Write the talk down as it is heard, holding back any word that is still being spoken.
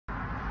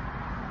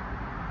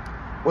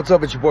What's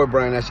up, it's your boy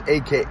Brian Nash,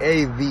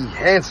 aka the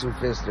Handsome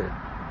Fister.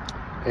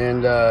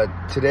 And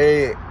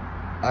today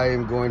I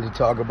am going to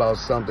talk about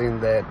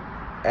something that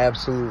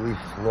absolutely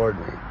floored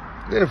me.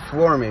 It didn't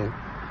floor me.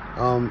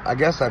 I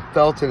guess I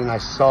felt it and I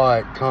saw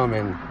it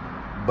coming,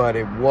 but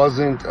it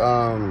wasn't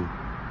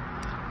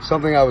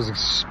something I was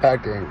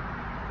expecting.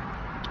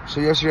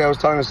 So yesterday I was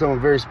talking to someone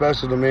very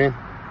special to me,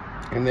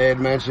 and they had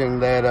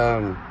mentioned that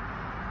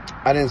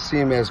I didn't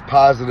seem as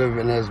positive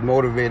and as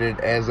motivated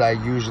as I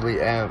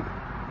usually am.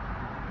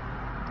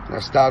 And I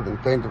stopped and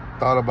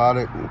thought about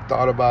it, and you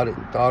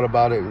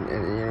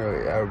know,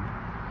 I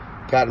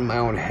got in my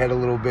own head a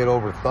little bit,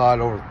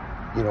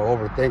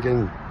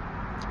 overthinking,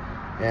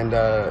 and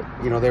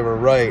you know, they were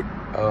right.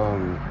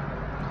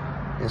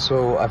 And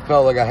so I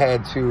felt like I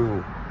had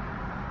to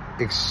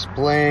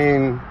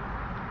explain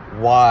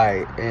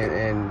why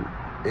and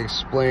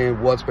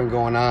explain what's been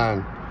going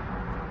on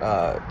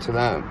to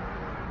them.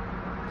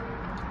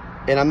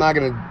 And I'm not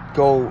gonna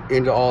go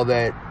into all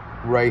that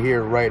right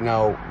here, right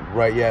now,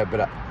 right yet,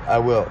 but I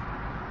will.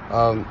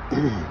 And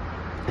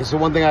so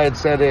one thing I had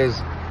said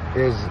is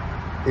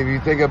if you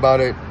think about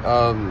it,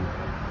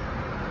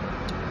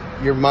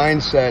 your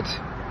mindset,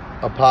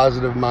 a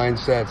positive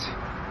mindset,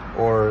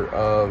 or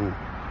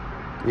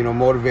you know,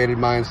 motivated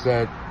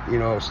mindset, you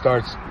know,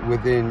 starts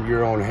within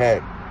your own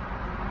head.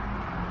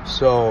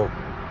 So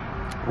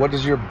what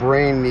does your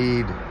brain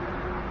need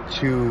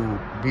to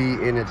be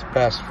in its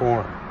best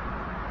form?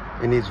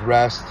 It needs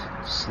rest,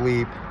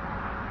 sleep,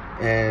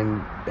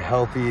 and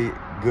healthy,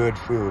 good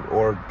food,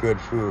 or good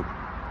food.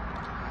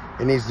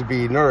 It needs to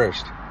be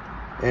nourished.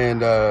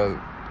 And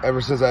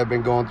ever since I've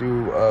been going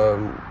through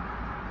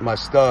my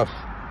stuff,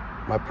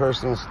 my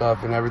personal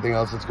stuff, and everything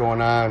else that's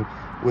going on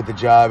with the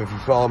job, if you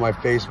follow my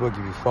Facebook,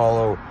 if you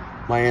follow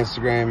my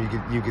Instagram,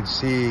 you could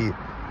see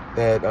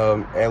that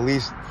at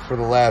least for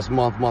the last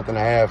month and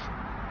a half,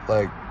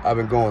 like, I've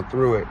been going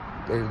through it.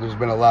 There's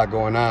been a lot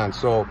going on.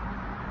 So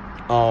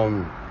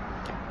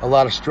a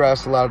lot of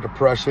stress, a lot of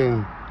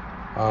depression,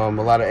 a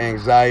lot of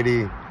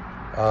anxiety,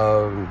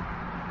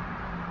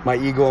 my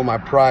ego and my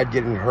pride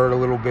getting hurt a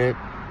little bit,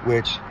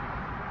 which,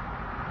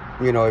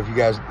 you know, if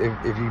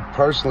you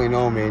personally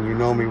know me and you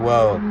know me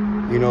well,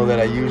 you know that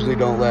I usually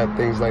don't let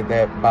things like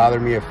that bother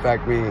me,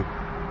 affect me,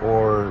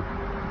 or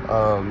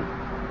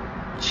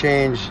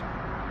change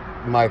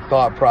my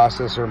thought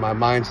process or my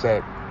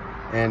mindset.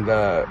 And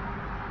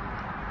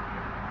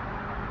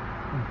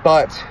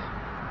but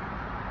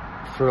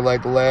for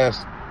like the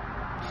last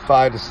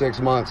 5 to 6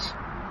 months,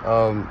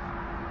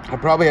 I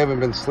probably haven't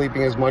been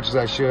sleeping as much as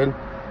I should.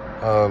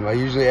 I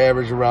usually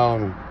average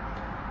around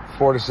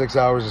 4 to 6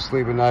 hours of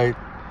sleep a night,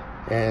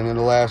 and in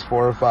the last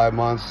 4 or 5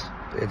 months,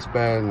 it's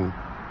been,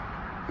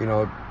 you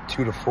know,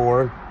 2 to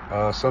 4,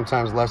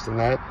 sometimes less than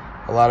that.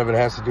 A lot of it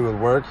has to do with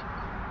work.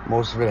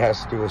 Most of it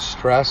has to do with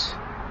stress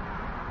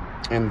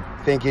and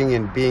thinking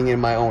and being in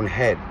my own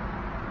head.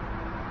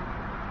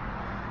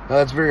 Now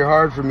that's very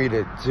hard for me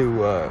to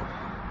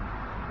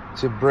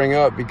bring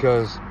up,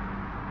 because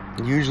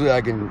usually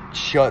I can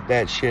shut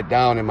that shit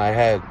down in my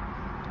head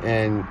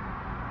and,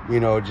 you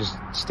know, just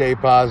stay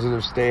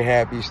positive, stay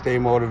happy, stay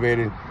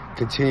motivated,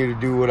 continue to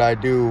do what I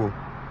do,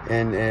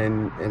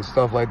 and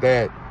stuff like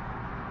that.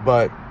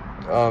 But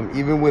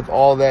even with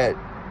all that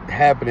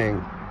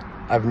happening,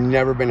 I've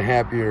never been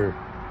happier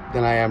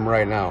than I am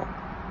right now.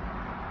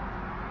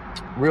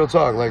 Real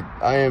talk, like,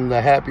 I am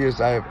the happiest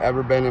I have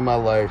ever been in my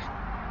life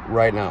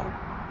right now.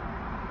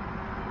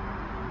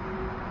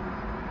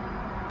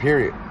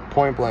 Period.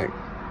 Point blank.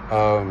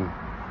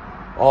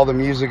 All the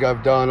music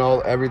I've done,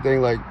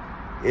 everything, like,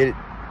 it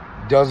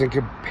doesn't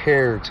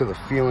compare to the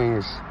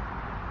feelings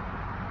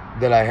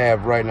that I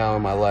have right now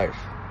in my life.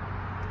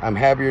 I'm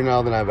happier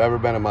now than I've ever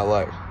been in my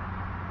life.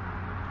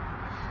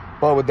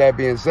 But with that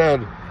being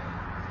said,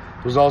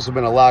 there's also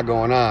been a lot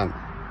going on.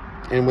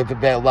 And with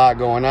that lot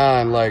going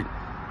on, like,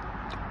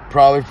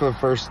 probably for the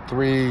first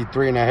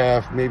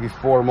 3.5, maybe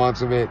 4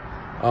 months of it,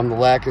 the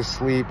lack of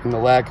sleep and the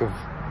lack of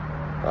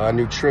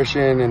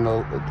nutrition and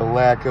the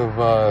lack of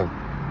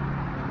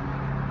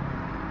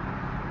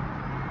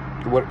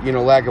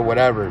lack of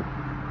whatever,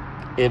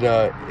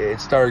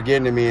 it started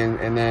getting to me,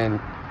 and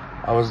then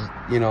I was,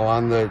 you know,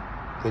 on the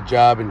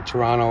job in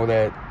Toronto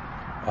that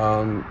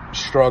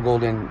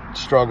struggled and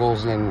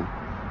struggles, and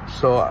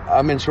so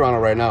I'm in Toronto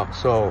right now.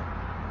 So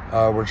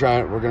we're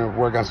gonna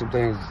work on some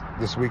things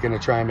this weekend to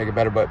try and make it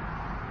better. But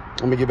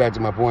let me get back to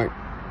my point.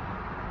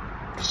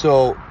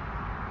 So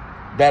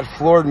that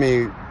floored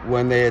me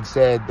when they had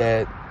said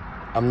that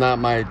I'm not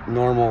my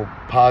normal,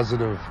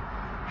 positive,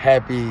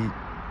 happy,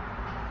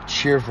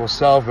 cheerful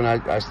self. And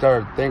I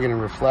started thinking and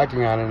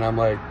reflecting on it, and I'm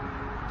like,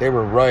 they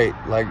were right.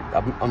 Like,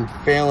 I'm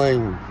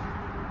failing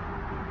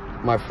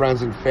my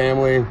friends and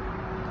family.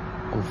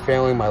 I'm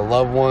failing my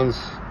loved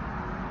ones.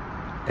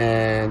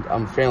 And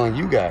I'm failing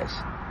you guys,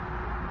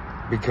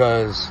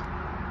 because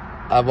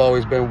I've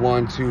always been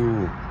one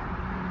to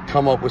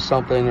come up with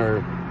something,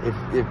 or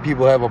if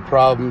people have a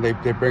problem, they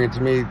bring it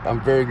to me.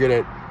 I'm very good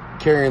at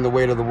carrying the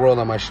weight of the world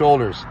on my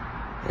shoulders,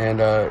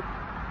 and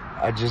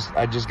I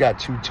just got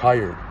too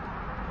tired.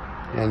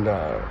 And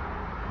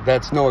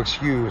that's no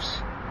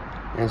excuse.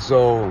 And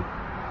so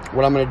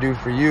what I'm going to do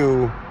for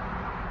you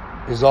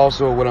is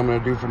also what I'm going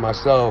to do for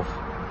myself,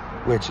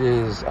 which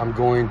is I'm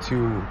going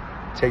to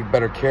take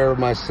better care of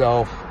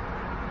myself.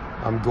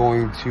 I'm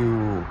going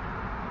to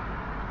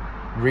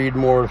read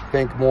more,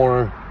 think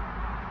more,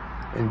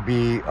 and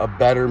be a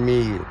better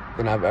me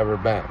than I've ever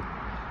been.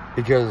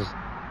 Because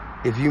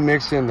if you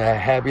mix in the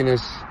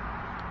happiness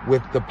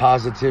with the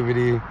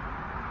positivity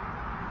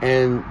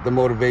and the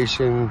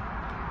motivation,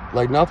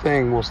 like,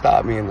 nothing will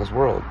stop me in this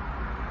world.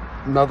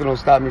 Nothing will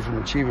stop me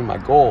from achieving my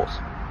goals.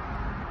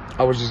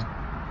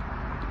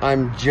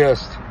 I'm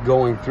just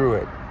going through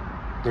it.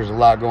 There's a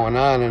lot going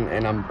on,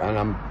 and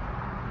I'm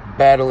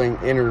battling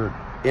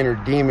inner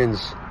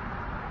demons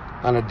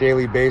on a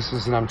daily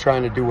basis, and I'm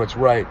trying to do what's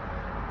right.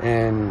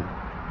 And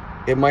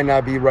it might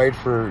not be right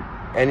for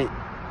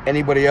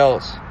anybody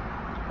else,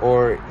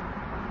 or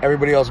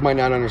everybody else might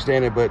not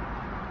understand it, but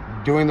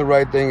doing the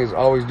right thing is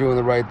always doing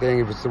the right thing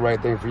if it's the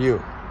right thing for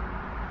you.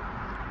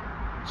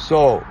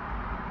 So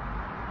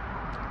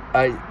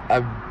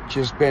I've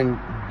just been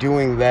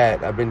doing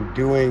that. I've been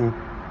doing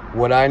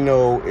what I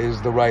know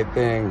is the right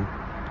thing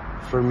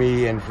for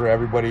me and for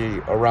everybody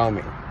around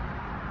me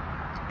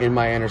in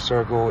my inner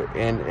circle.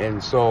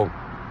 And so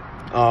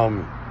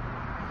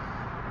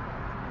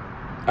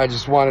I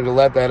just wanted to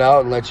let that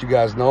out and let you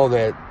guys know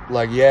that,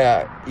 like,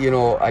 yeah, you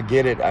know, I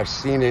get it. I've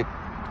seen it.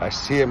 I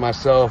see it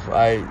myself.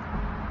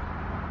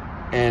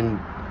 And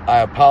I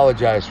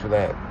apologize for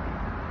that.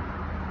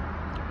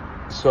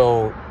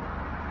 So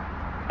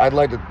I'd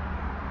like to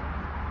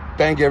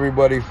thank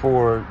everybody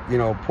for, you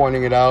know,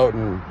 pointing it out,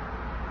 and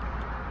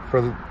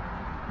for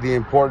the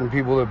important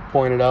people that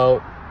pointed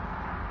out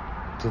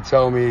to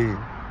tell me,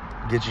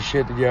 get your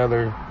shit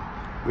together.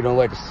 We don't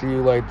like to see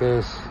you like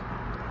this.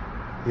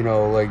 You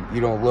know, like, you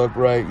don't look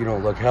right. You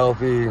don't look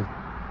healthy.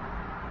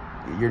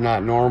 You're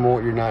not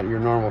normal. You're not your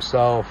normal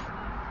self.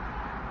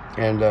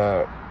 And,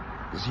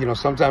 you know,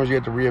 sometimes you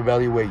have to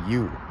reevaluate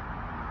you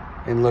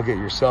and look at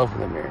yourself in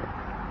the mirror.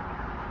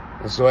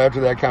 And so after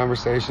that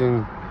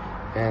conversation,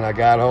 and I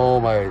got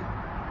home, I,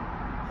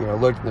 you know,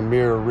 looked in the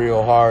mirror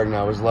real hard, and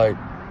I was like,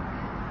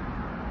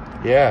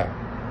 yeah,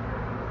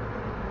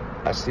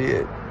 I see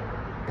it.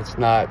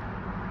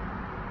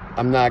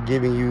 I'm not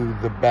giving you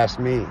the best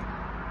me.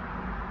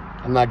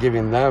 I'm not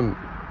giving them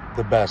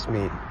the best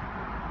me.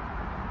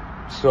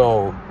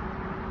 So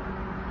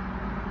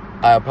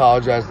I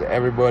apologize to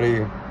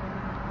everybody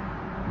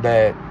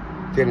that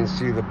didn't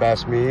see the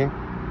best me,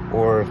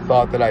 or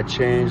thought that I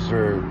changed,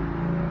 or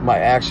my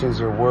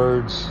actions or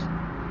words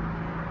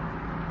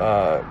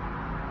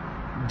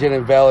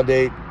didn't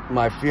validate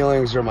my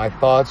feelings or my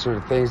thoughts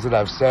or things that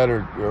I've said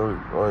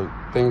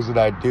or things that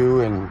I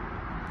do. And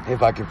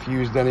if I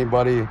confused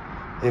anybody,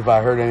 if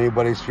I hurt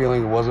anybody's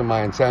feeling, it wasn't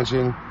my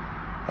intention.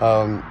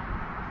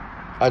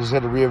 I just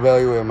had to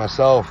reevaluate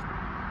myself,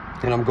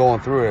 and I'm going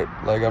through it.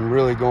 Like, I'm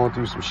really going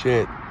through some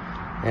shit,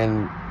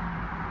 and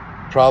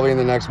probably in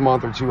the next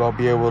month or two I'll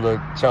be able to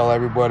tell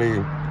everybody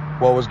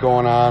what was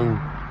going on,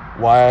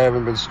 why I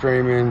haven't been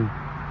streaming,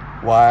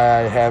 why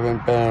I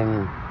haven't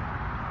been,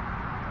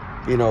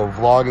 you know,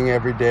 vlogging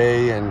every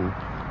day, and,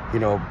 you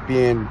know,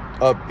 being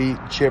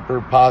upbeat,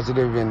 chipper,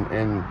 positive,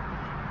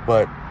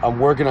 but I'm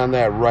working on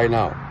that right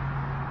now.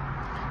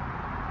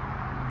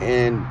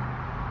 And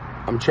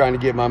I'm trying to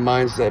get my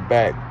mindset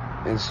back.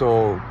 And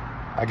so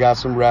I got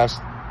some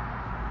rest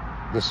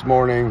this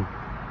morning.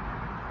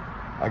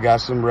 I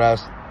got some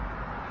rest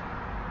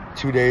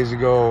 2 days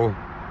ago.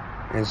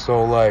 And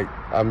so, like,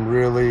 I'm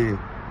really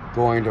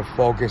going to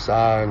focus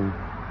on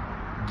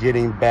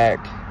getting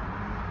back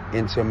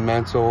into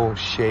mental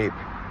shape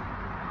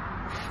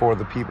for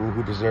the people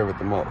who deserve it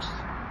the most.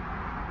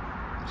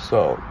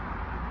 So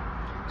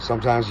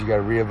sometimes you got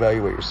to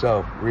reevaluate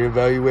yourself,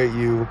 reevaluate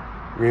you,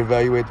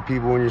 reevaluate the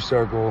people in your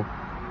circle,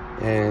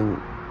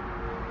 and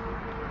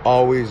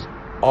always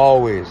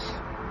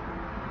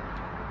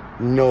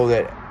know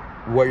that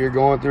what you're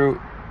going through,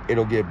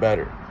 it'll get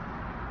better.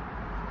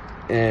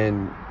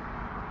 And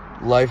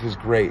life is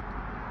great.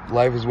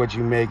 Life is what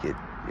you make it,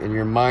 and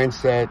your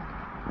mindset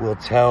will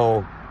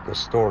tell the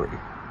story.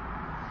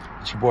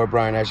 It's your boy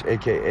Brian Ash,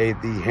 aka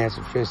the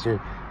Handsome Fister.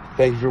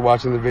 Thank you for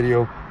watching the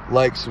video.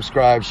 Like,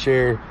 subscribe,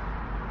 share,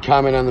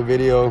 comment on the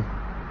video.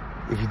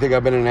 If you think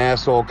I've been an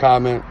asshole,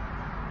 comment.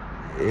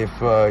 If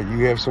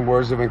you have some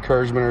words of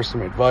encouragement or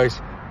some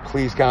advice,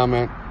 please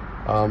comment.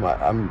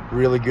 I'm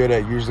really good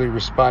at usually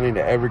responding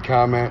to every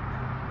comment,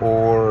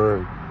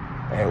 or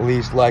at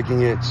least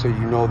liking it so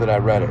you know that I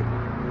read it.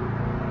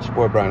 It's your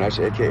boy Brian Ash,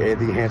 aka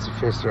the Handsome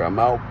Fister. I'm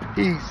out.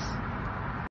 Peace.